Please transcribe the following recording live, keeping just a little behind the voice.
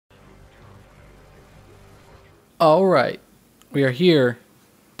Alright, we are here,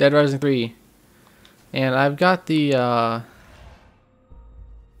 Dead Rising 3, and I've got the, where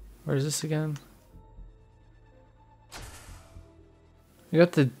is this again? We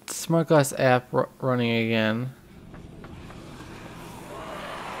got the Smart Glass app running again.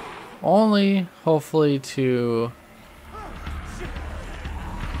 Only, hopefully, to...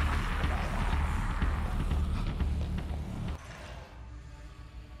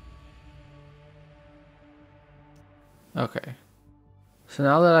 Okay. So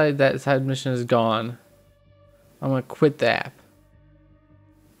now that that side mission is gone, I'm gonna quit the app.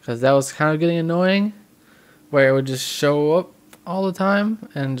 Because that was kind of getting annoying, where it would just show up all the time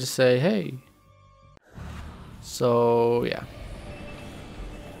and just say, hey. So, yeah.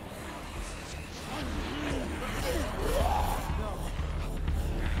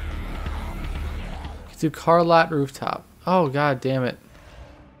 To car lot rooftop. Oh, god damn it.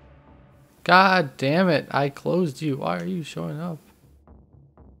 God damn it. I closed you. Why are you showing up?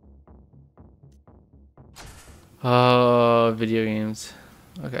 Oh, video games.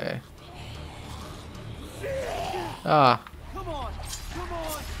 Okay. Ah. Come on, come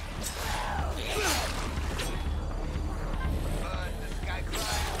on.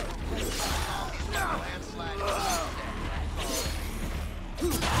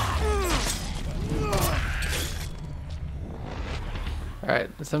 Alright,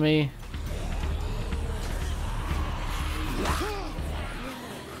 let me...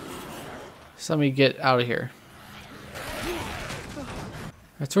 So let me get out of here.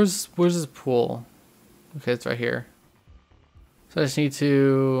 Right, so where's this pool? Okay, it's right here. So I just need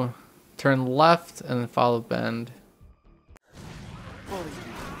to turn left and then follow bend.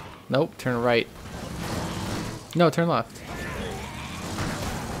 Nope, turn right. No, turn left.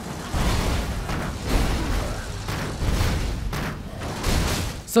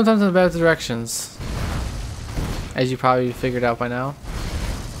 Sometimes in bad directions, as you probably figured out by now.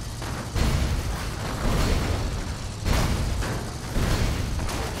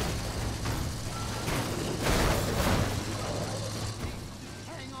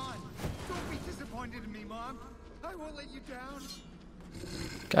 Hang on. Don't be disappointed in me, Mom. I won't let you down.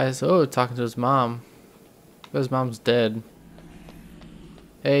 Guys, oh, talking to his mom. But his mom's dead.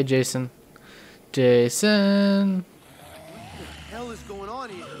 Hey, Jason. Jason. What the hell is going on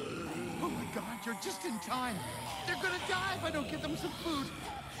here? Oh my god, you're just in time. They're gonna die if I don't get them some food.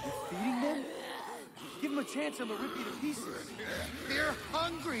 You're feeding them? Give them a chance and they'll rip you to pieces. They're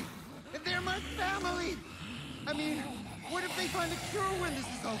hungry. And they're my family. I mean, what if they find a cure when this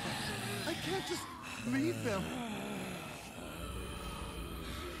is over? I can't just leave them.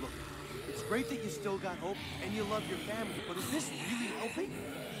 Look, it's great that you still got hope and you love your family, but is this really helping?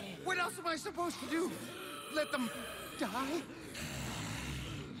 What else am I supposed to do? Let them die?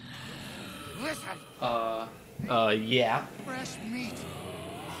 Listen. Yeah. Fresh meat.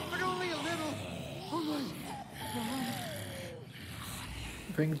 But only a little. Oh my god.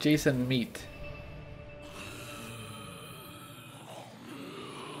 Bring Jason meat.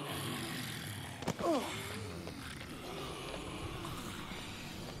 Oh.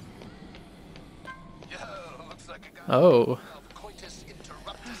 Yo, looks like a guy. Oh. Coitus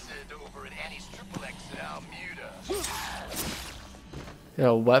interruptus over at Annie's Triple X in Almuda. Got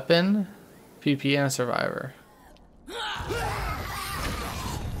a weapon, PP, and a survivor.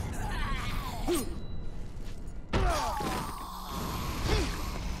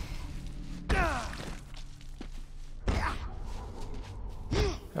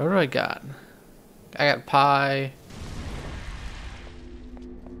 What do I got? I got pie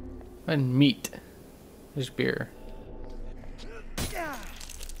and meat. There's beer.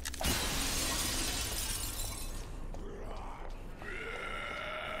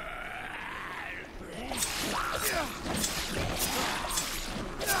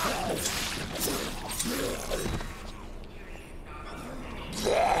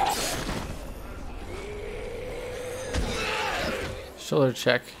 Shoulder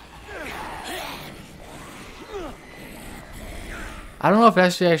check. I don't know if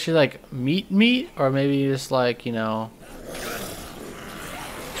it's actually like meat or maybe just like, you know,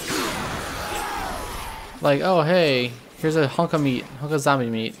 like, oh hey, here's a hunk of meat, hunk of zombie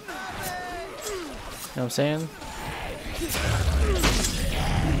meat. You know what I'm saying?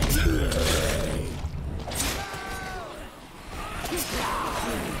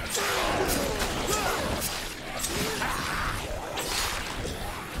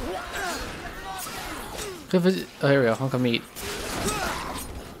 Oh, here we go, hunk of meat.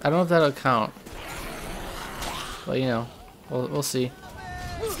 I don't know if that'll count, but you know, we'll see.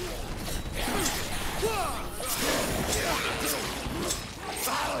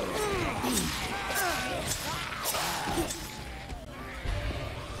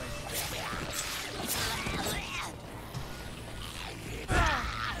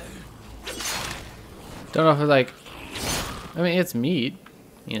 Don't know if it's like, I mean, it's meat,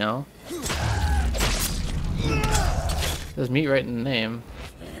 you know. There's meat right in the name.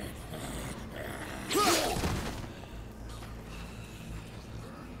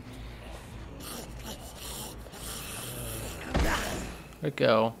 Where'd it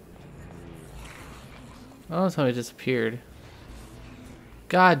go? Oh, somebody disappeared.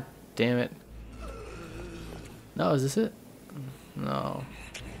 God damn it. No, is this it? No.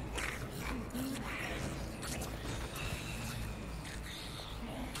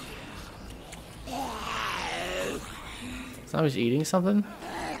 Somebody's eating something?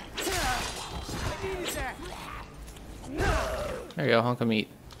 There you go, hunk of meat.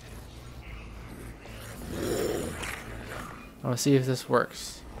 I want to see if this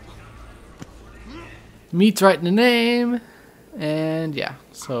works. Meat's right in the name. And yeah,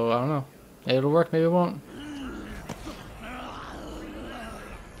 so I don't know. Maybe it'll work, maybe it won't.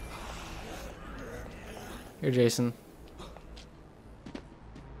 Here, Jason.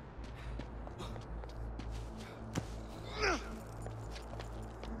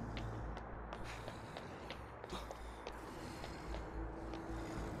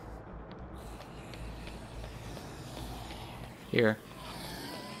 Here.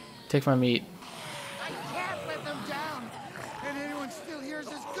 Take my meat. I can't let them down. And anyone still here is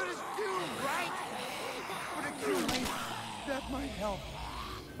as good as doomed, right? But it's too late. That might help.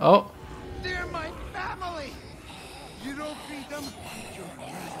 Oh. They're my family. You don't feed them, you're a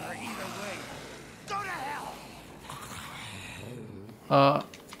prisoner either way. Go to hell.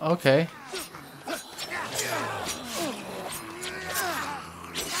 Okay.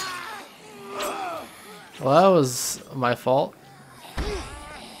 Well, that was my fault.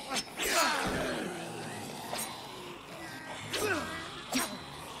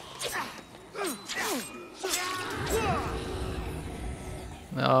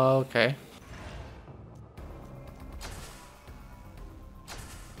 Okay.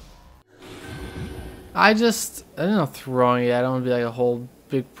 I didn't know throwing it at him would be like a whole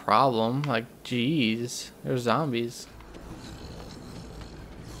big problem. Like, geez, there's zombies.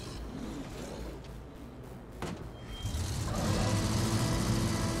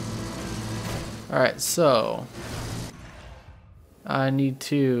 Alright, so I need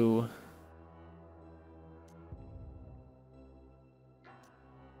to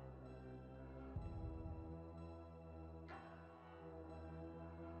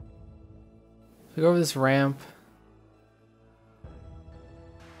go over this ramp.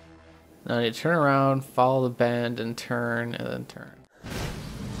 Now I need to turn around, follow the bend, and turn, and then turn.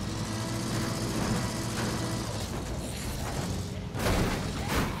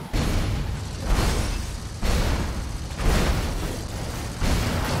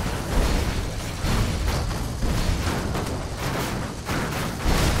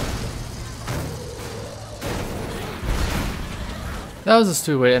 That was a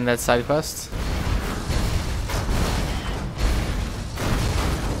stupid way to end that side quest.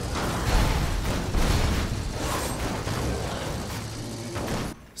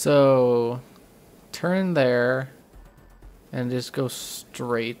 So, turn there and just go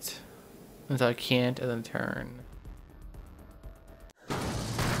straight until I can't, and then turn.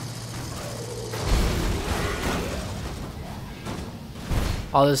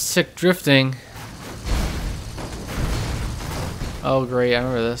 All this sick drifting. Oh great, I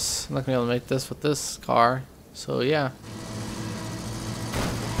remember this. I'm not gonna be able to make this with this car. So yeah.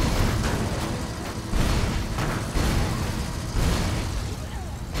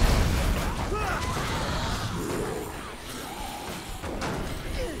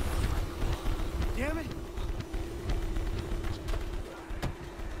 Damn it.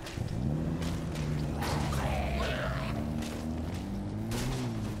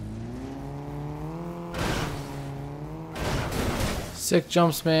 Sick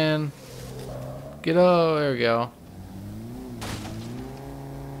jumps, man. Get oh, there we go.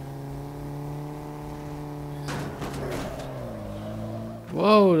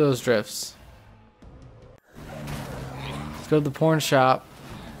 Whoa, those drifts. Let's go to the porn shop.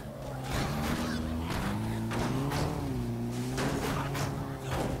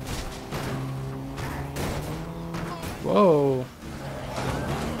 Whoa.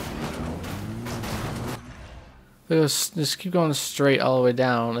 Just keep going straight all the way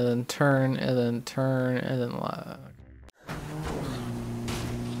down, and then turn, and then turn, and then left.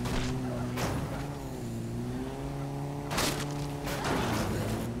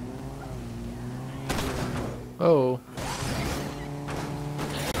 Oh.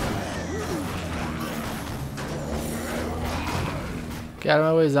 Get out of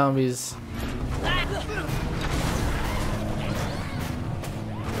my way, zombies.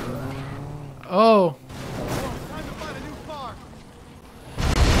 Oh.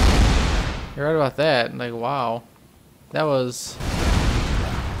 You're right about that. Like, wow. That was...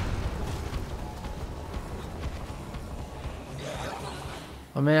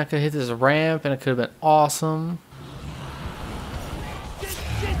 Oh man, I could hit this ramp and it could have been awesome.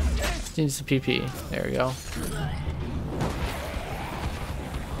 Need some PP. There we go.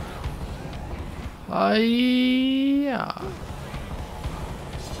 Yeah.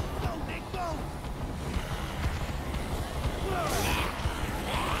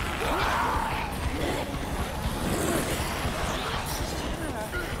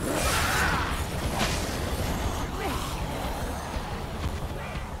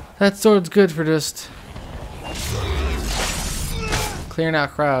 That sword's good for just clearing out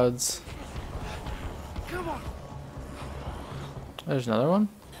crowds. There's another one.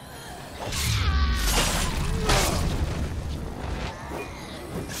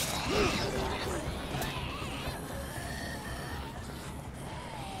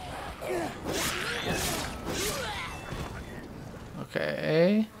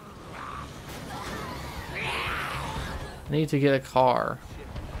 Okay. I need to get a car.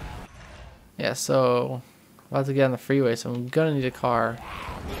 Yeah, so I'm about to get on the freeway, so I'm gonna need a car.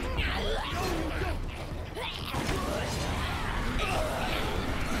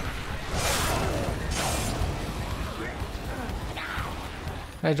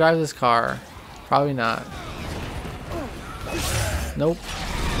 Can I drive this car? Probably not. Nope.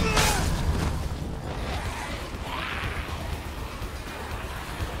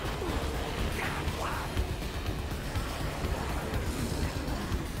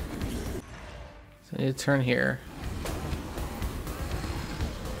 So I need to turn here.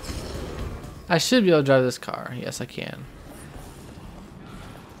 I should be able to drive this car. Yes, I can.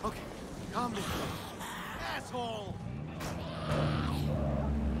 Okay, calm down. Asshole!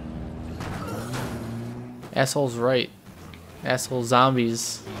 Asshole's right. Asshole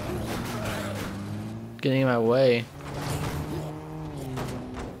zombies. Getting in my way.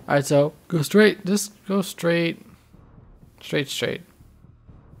 Alright, so go straight. Just go straight. Straight.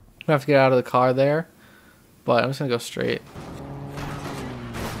 I'm gonna have to get out of the car there. But I'm just gonna go straight.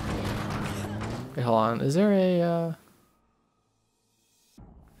 Wait, hold on. Is there a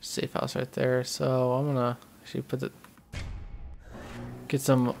safe house right there? So I'm gonna actually put the get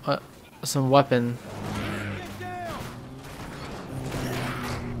some weapon.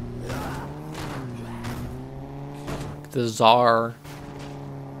 The czar.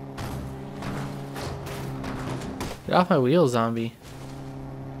 Get off my wheel, zombie.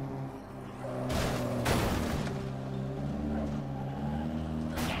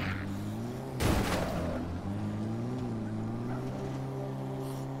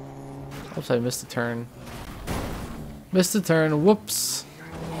 Oops, I missed a turn. Missed a turn. Whoops.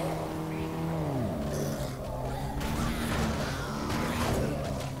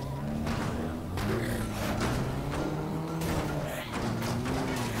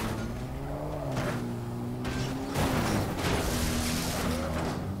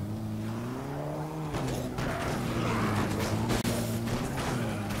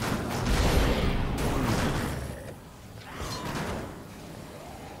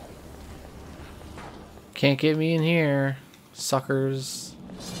 Can't get me in here, suckers.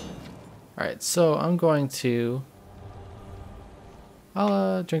 Alright, so I'm going to...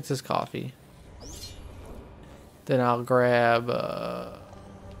 I'll drink this coffee. Then I'll grab...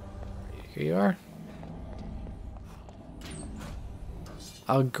 here you are.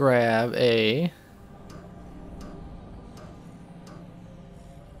 I'll grab a...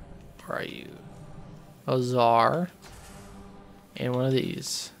 Where are you? A czar. And one of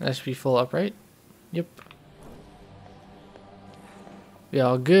these. That should be full up, right? Yep. Be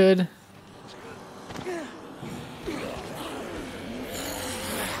all good.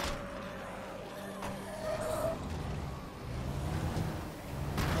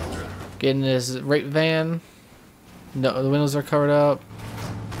 Get in this rape van. No, the windows are covered up.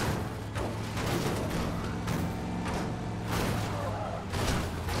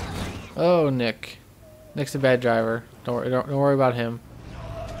 Oh, Nick. Nick's a bad driver. Don't worry about him.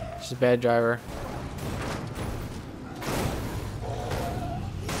 He's a bad driver.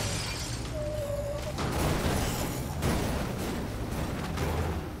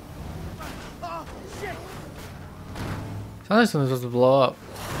 Sounds like something's supposed to blow up.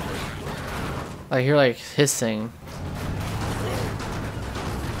 I hear like hissing.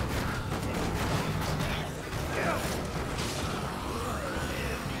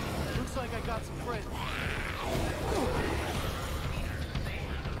 Looks like I got some friends.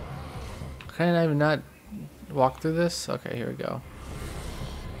 Can I even not walk through this? Okay, here we go.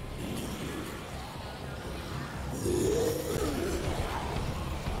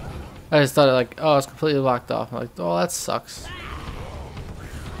 I just thought like, oh, it's completely locked off. I'm like, oh, that sucks.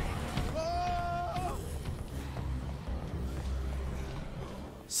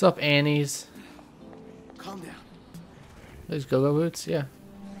 What's up, Annie's? Calm down. Those go-go boots, yeah.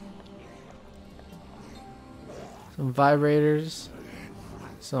 Some vibrators.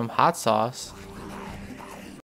 Some hot sauce.